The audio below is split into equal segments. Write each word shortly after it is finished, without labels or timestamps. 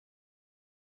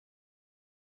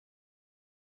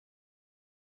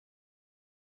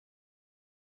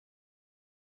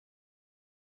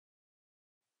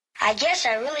I guess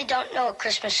I really don't know what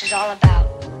Christmas is all about.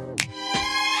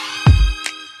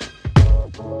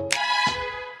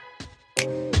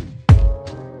 Isn't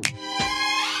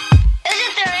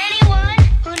there anyone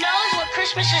who knows what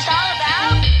Christmas is all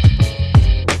about?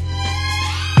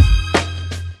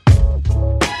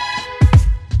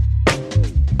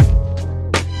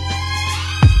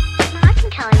 I can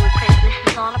tell you what Christmas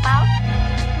is all about.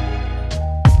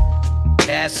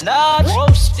 Chestnut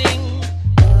roasting,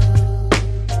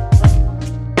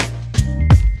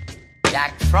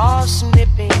 Jack Frost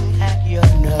nipping at your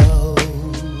nose.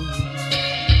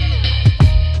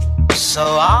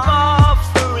 So I'm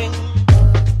offering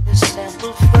this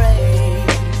simple phrase.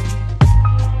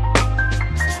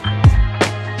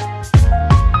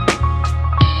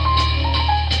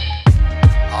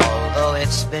 Although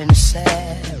it's been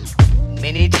said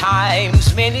many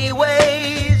times, many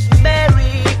ways,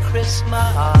 Merry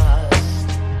Christmas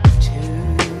to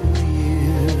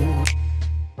you.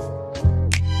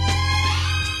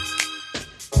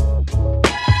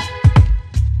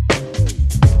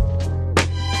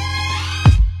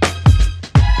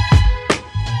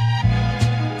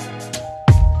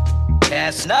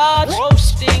 Chestnut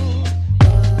roasting,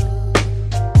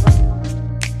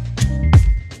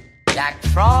 Jack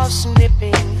Frost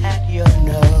nipping at your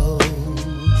nose.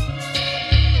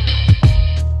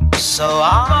 So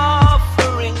I'm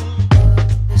offering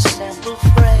this simple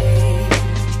phrase.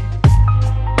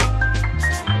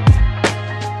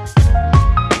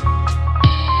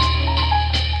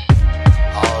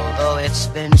 Although it's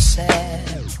been said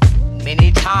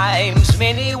many times,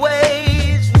 many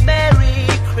ways, Merry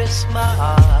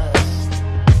Christmas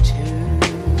to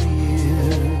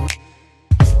you.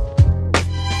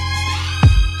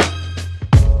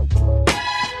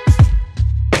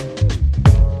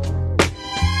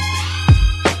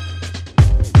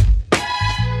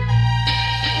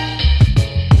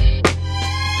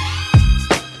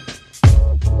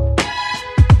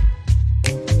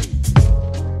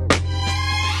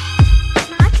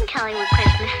 I can tell you what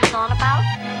Christmas is all about.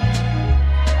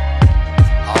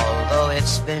 Although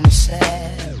it's been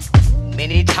said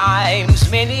many times,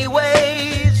 many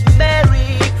ways,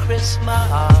 Merry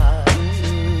Christmas.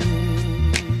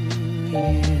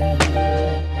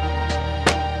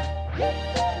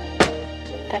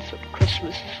 That's what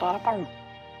Christmas is all about.